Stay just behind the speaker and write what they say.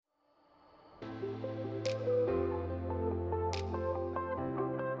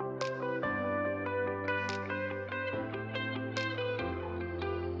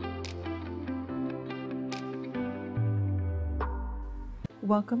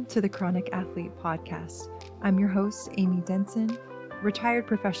Welcome to the Chronic Athlete Podcast. I'm your host, Amy Denson, retired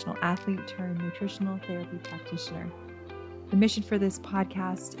professional athlete turned nutritional therapy practitioner. The mission for this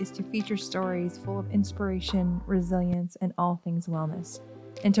podcast is to feature stories full of inspiration, resilience, and all things wellness,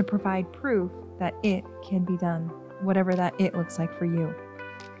 and to provide proof that it can be done, whatever that it looks like for you.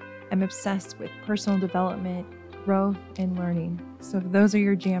 I'm obsessed with personal development, growth, and learning. So if those are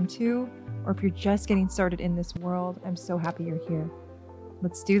your jam too, or if you're just getting started in this world, I'm so happy you're here.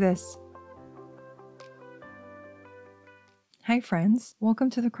 Let's do this. Hi friends,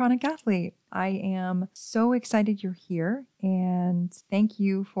 welcome to the Chronic Athlete. I am so excited you're here, and thank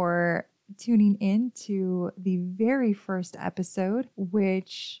you for tuning in to the very first episode,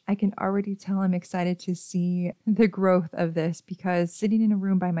 which I can already tell I'm excited to see the growth of this, because sitting in a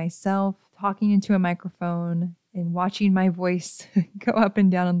room by myself, talking into a microphone and watching my voice go up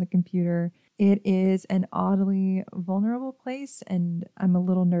and down on the computer, it is an oddly vulnerable place, and I'm a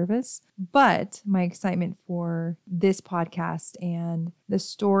little nervous, but my excitement for this podcast and the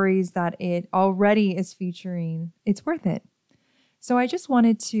stories that it already is featuring, it's worth it. So I just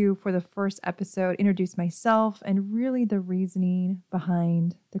wanted to, for the first episode, introduce myself and really the reasoning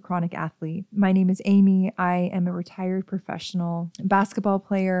behind the Chronic Athlete. My name is Amy. I am a retired professional basketball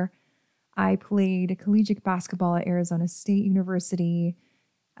player. I played collegiate basketball at Arizona State University,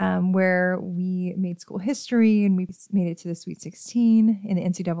 where we made school history and we made it to the Sweet 16 in the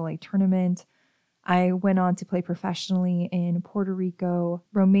NCAA tournament. I went on to play professionally in Puerto Rico,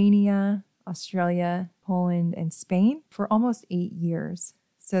 Romania, Australia, Poland, and Spain for almost 8 years.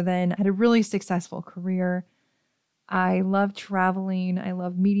 So then I had a really successful career. I love traveling. I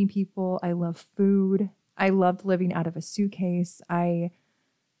love meeting people. I love food. I loved living out of a suitcase. I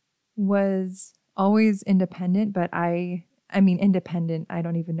was always independent, but independent, I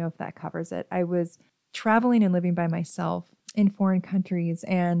don't even know if that covers it. I was traveling and living by myself in foreign countries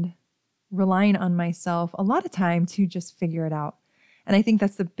and relying on myself a lot of time to just figure it out. And I think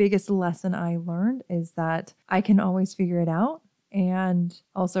that's the biggest lesson I learned, is that I can always figure it out, and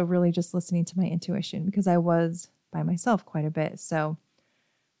also really just listening to my intuition, because I was by myself quite a bit. So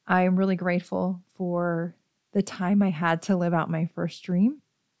I'm really grateful for the time I had to live out my first dream,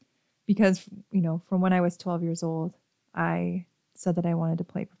 because, from when I was 12 years old, I said that I wanted to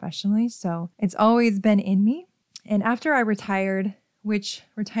play professionally. So it's always been in me. And after I retired, which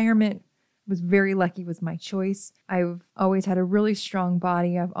retirement was very lucky was my choice, I've always had a really strong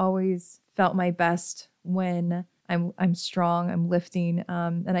body. I've always felt my best when I'm strong, I'm lifting.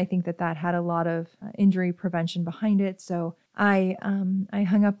 And I think that had a lot of injury prevention behind it. So I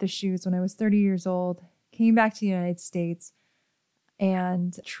hung up the shoes when I was 30 years old, came back to the United States,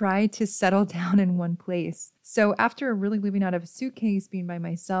 and try to settle down in one place. So after really living out of a suitcase, being by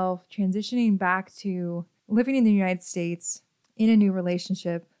myself, transitioning back to living in the United States in a new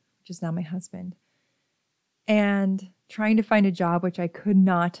relationship, which is now my husband, and trying to find a job, which I could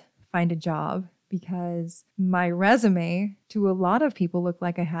not find a job because my resume to a lot of people looked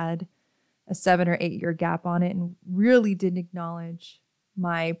like I had a 7 or 8 year gap on it, and really didn't acknowledge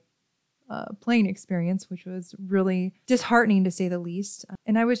my playing experience, which was really disheartening to say the least.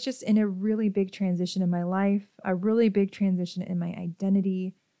 And I was just in a really big transition in my life, a really big transition in my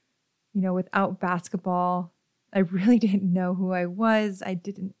identity. Without basketball, I really didn't know who I was. I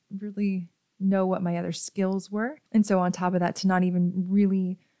didn't really know what my other skills were. And so on top of that, to not even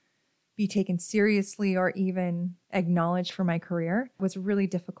really be taken seriously or even acknowledged for my career was really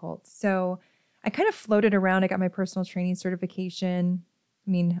difficult. So I kind of floated around. I got my personal training certification.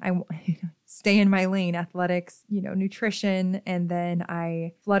 I stay in my lane, athletics, nutrition. And then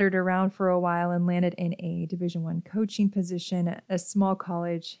I fluttered around for a while and landed in a Division I coaching position at a small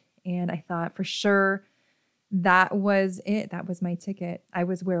college. And I thought for sure that was it. That was my ticket. I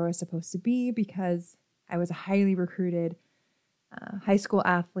was where I was supposed to be, because I was a highly recruited high school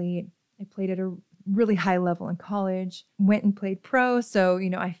athlete. I played at a really high level in college, went and played pro. So,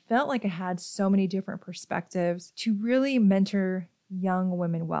 I felt like I had so many different perspectives to really mentor young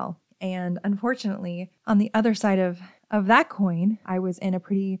women well. And unfortunately, on the other side of that coin, I was in a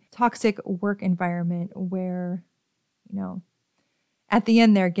pretty toxic work environment where, at the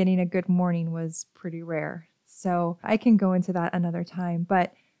end there, getting a good morning was pretty rare. So I can go into that another time.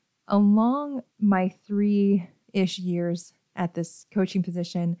 But along my 3-ish years at this coaching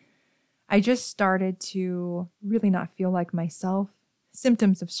position, I just started to really not feel like myself.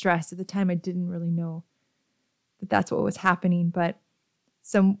 Symptoms of stress. At the time, I didn't really know that that's what was happening, but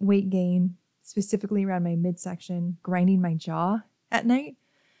some weight gain, specifically around my midsection, grinding my jaw at night.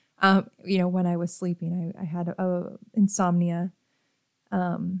 When I was sleeping, I had insomnia,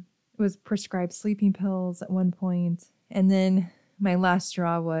 was prescribed sleeping pills at one point. And then my last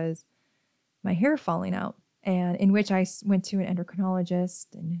straw was my hair falling out, and in which I went to an endocrinologist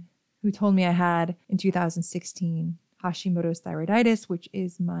and who told me I had, in 2016, Hashimoto's thyroiditis, which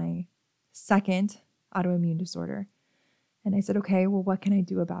is my second autoimmune disorder. And I said, okay, well, what can I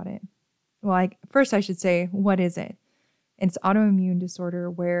do about it? Well, first I should say, what is it? It's autoimmune disorder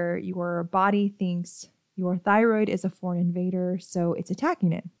where your body thinks your thyroid is a foreign invader, so it's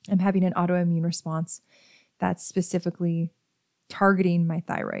attacking it. I'm having an autoimmune response that's specifically targeting my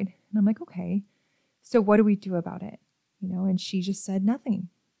thyroid. And I'm like, okay, so what do we do about it? And she just said, nothing.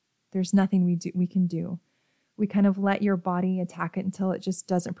 There's nothing we can do. We kind of let your body attack it until it just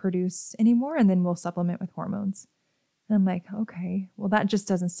doesn't produce anymore, and then we'll supplement with hormones. And I'm like, okay, well, that just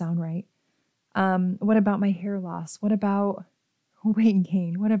doesn't sound right. What about my hair loss? What about weight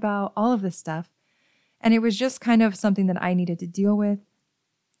gain? What about all of this stuff? And it was just kind of something that I needed to deal with,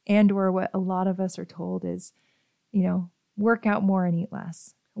 and or what a lot of us are told is, work out more and eat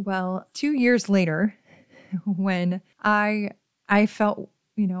less. Well, 2 years later, when I felt,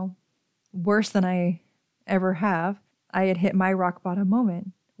 worse than I ever have, I had hit my rock bottom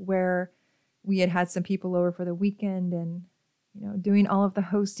moment where we had some people over for the weekend and, doing all of the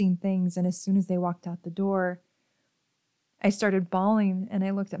hosting things. And as soon as they walked out the door, I started bawling, and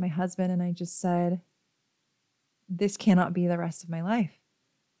I looked at my husband and I just said, this cannot be the rest of my life.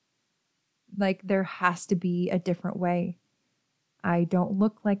 Like, there has to be a different way. I don't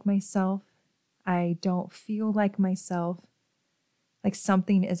look like myself. I don't feel like myself. Like,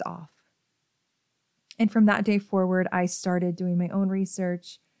 something is off. And from that day forward, I started doing my own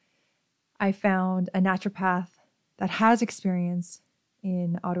research. I found a naturopath that has experience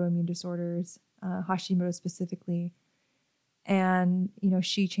in autoimmune disorders, Hashimoto specifically. And,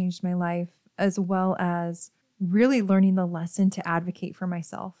 she changed my life, as well as really learning the lesson to advocate for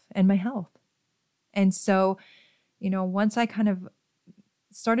myself and my health. And so, once I kind of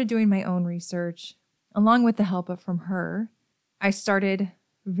started doing my own research, along with the help from her, I started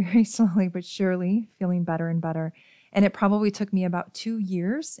very slowly but surely feeling better and better. And it probably took me about 2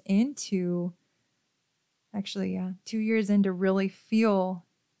 years into, 2 years into really feel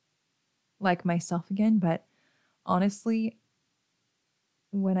like myself again. But honestly,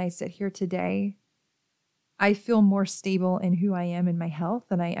 when I sit here today, I feel more stable in who I am in my health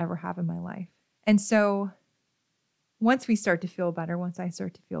than I ever have in my life. And so once I start to feel better,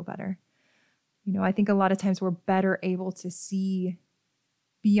 I think a lot of times we're better able to see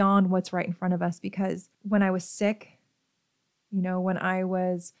beyond what's right in front of us, because when I was sick, when I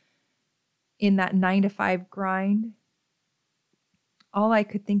was in that 9-to-5 grind, all I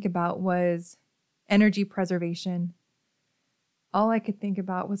could think about was energy preservation. All I could think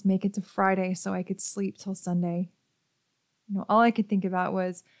about was make it to Friday so I could sleep till Sunday. All I could think about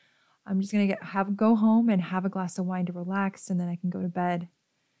was, I'm just going to go home and have a glass of wine to relax, and then I can go to bed.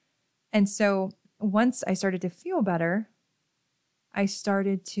 And so once I started to feel better, I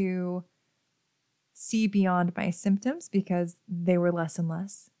started to see beyond my symptoms because they were less and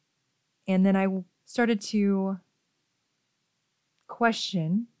less. And then I started to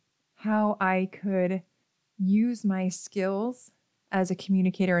question how I could use my skills as a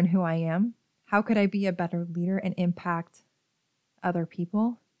communicator and who I am. How could I be a better leader and impact other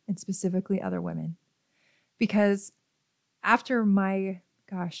people, and specifically other women? Because after my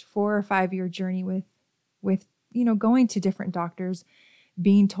 4 or 5 year journey with going to different doctors,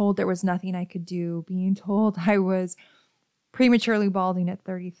 being told there was nothing I could do, being told I was prematurely balding at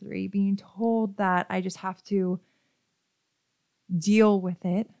 33, being told that I just have to deal with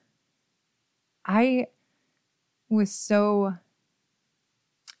it, I was so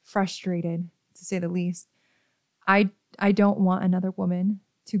frustrated, to say the least. I don't want another woman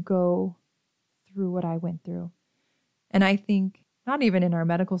to go through what I went through. And I think not even in our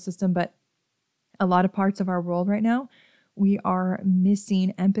medical system, but a lot of parts of our world right now, we are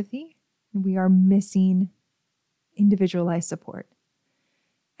missing empathy. We are missing individualized support.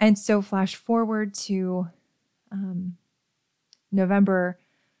 And so flash forward to November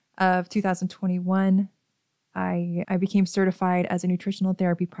of 2021, I became certified as a nutritional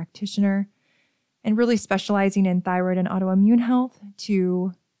therapy practitioner and really specializing in thyroid and autoimmune health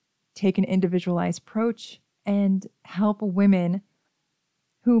to take an individualized approach and help women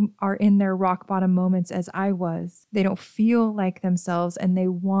who are in their rock bottom moments as I was. They don't feel like themselves and they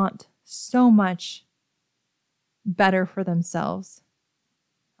want so much better for themselves.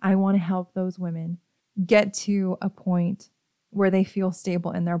 I want to help those women get to a point where they feel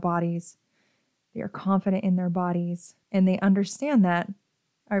stable in their bodies. They are confident in their bodies and they understand that.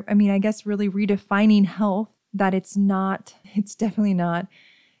 I guess really redefining health, that it's definitely not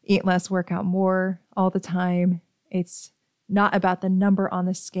eat less, work out more all the time. It's not about the number on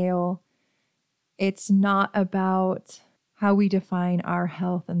the scale. It's not about how we define our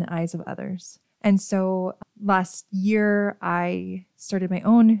health in the eyes of others. And so last year, I started my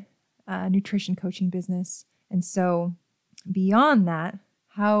own nutrition coaching business. And so beyond that,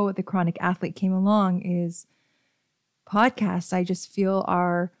 how the Chronic Athlete came along is podcasts, I just feel,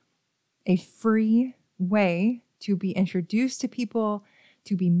 are a free way to be introduced to people,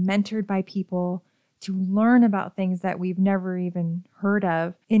 to be mentored by people, to learn about things that we've never even heard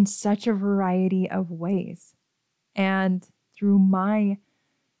of in such a variety of ways. And through my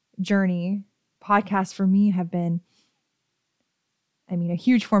journey, podcasts for me have been, a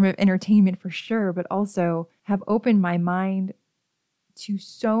huge form of entertainment for sure, but also have opened my mind to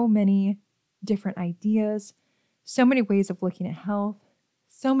so many different ideas, so many ways of looking at health,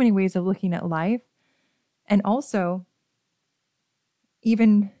 so many ways of looking at life, and also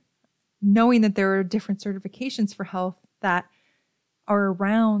even knowing that there are different certifications for health that are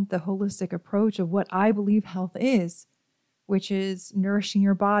around the holistic approach of what I believe health is, which is nourishing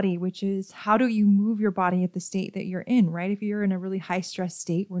your body, which is how do you move your body at the state that you're in, right? If you're in a really high stress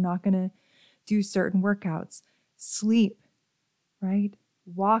state, we're not going to do certain workouts. Sleep, right?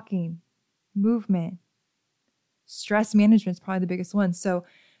 Walking, movement, stress management is probably the biggest one. So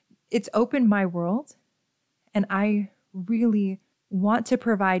it's opened my world, and I really want to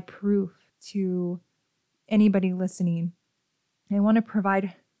provide proof to anybody listening. I want to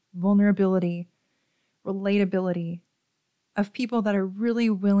provide vulnerability, relatability of people that are really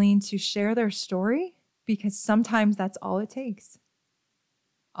willing to share their story, because sometimes that's all it takes.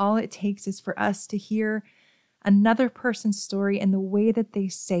 All it takes is for us to hear another person's story and the way that they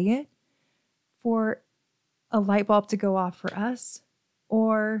say it for a light bulb to go off for us,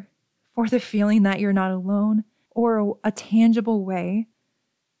 or for the feeling that you're not alone, or a tangible way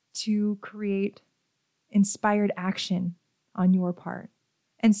to create inspired action on your part.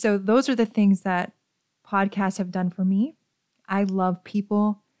 And so those are the things that podcasts have done for me. I love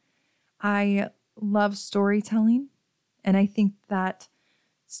people. I love storytelling. And I think that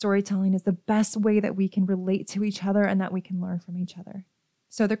storytelling is the best way that we can relate to each other and that we can learn from each other.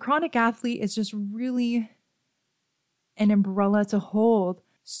 So the Chronic Athlete is just really an umbrella to hold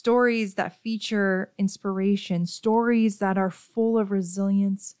stories that feature inspiration, stories that are full of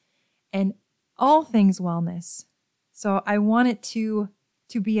resilience and all things wellness. So I want it to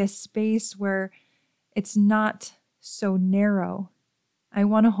be a space where it's not so narrow. I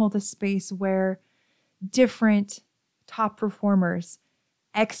want to hold a space where different top performers,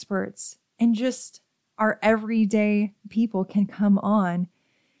 experts, and just our everyday people can come on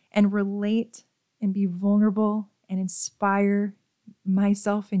and relate and be vulnerable and inspire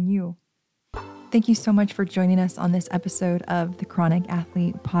myself and you. Thank you so much for joining us on this episode of the Chronic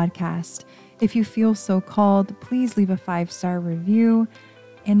Athlete Podcast. If you feel so called, please leave a 5-star review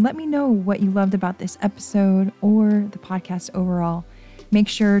and let me know what you loved about this episode or the podcast overall. Make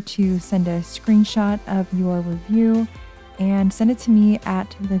sure to send a screenshot of your review and send it to me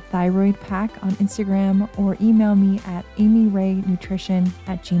at The Thyroid Pack on Instagram, or email me at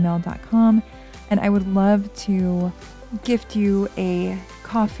amyraynutrition@gmail.com. And I would love to gift you a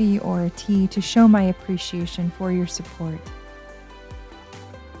coffee or a tea to show my appreciation for your support.